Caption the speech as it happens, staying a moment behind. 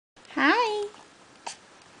Hi.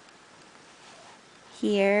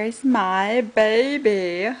 Here's my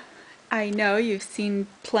baby. I know you've seen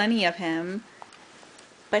plenty of him,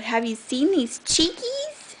 but have you seen these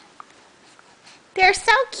cheekies? They're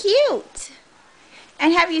so cute.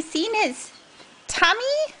 And have you seen his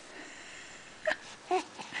tummy? Have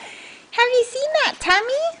you seen that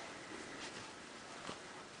tummy?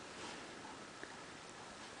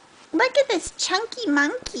 Look at this chunky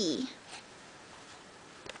monkey.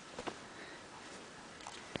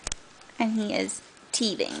 And he is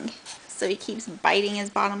teething, so he keeps biting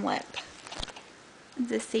his bottom lip. It's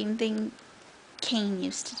the same thing Cain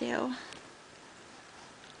used to do.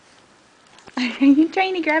 Are you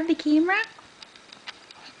trying to grab the camera?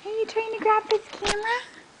 Are you trying to grab this camera?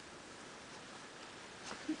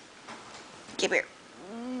 Give here.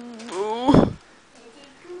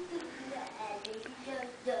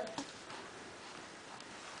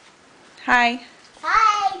 Hi.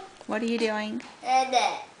 Hi. What are you doing?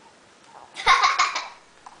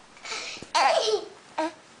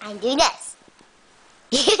 I do this.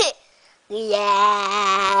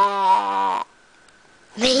 Yeah.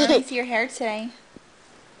 Let me see your hair today.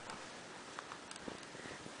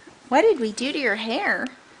 What did we do to your hair?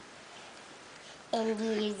 And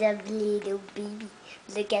he's a little baby.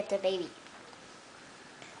 Look at the baby.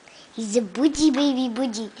 He's a budgie baby,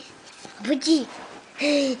 budgie. Budgie.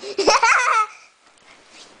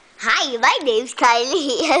 Hi, my name's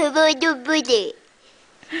Kylie. I'm a budgie.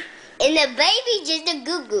 And the baby just a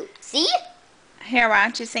goo-goo. See? Here, why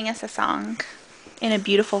don't you sing us a song in a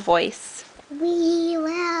beautiful voice? We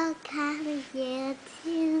welcome you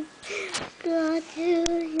to school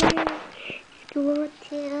today.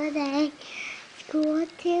 School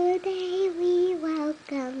today. We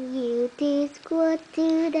welcome you to school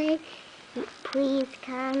today. Please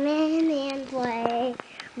come in and play.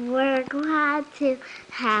 We're glad to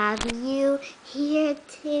have you here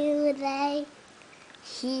today.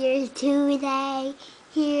 Here today.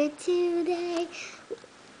 Here today.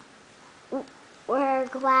 We're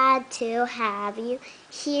glad to have you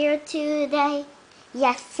here today.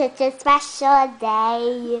 Yes, it's a special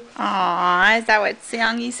day. Aww, is that what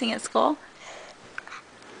song you sing at school?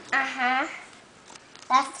 Uh-huh.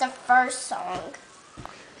 That's the first song.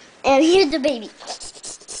 And here's the baby.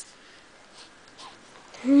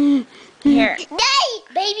 Here. Yay!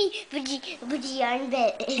 Baby, budgie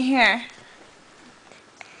armpit. Here.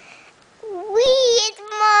 It's Hold the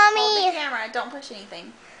mommy. camera, don't push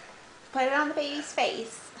anything. Put it on the baby's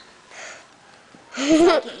face.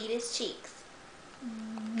 So I can eat his cheeks.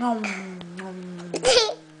 Nom, nom, nom.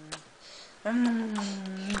 You have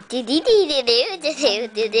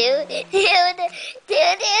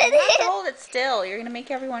to hold it still. You're going to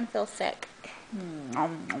make everyone feel sick.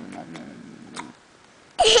 Nom, nom, nom, nom.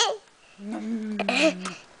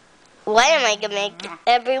 Why am I gonna make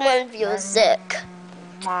everyone feel sick?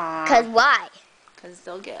 Cause why? Because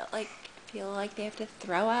they'll feel like they have to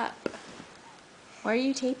throw up. Why are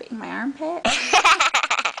you taping my armpit?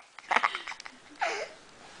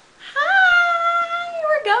 Hi,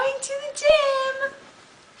 we're going to the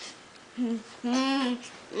gym.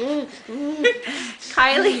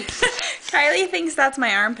 Kylie thinks that's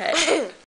my armpit.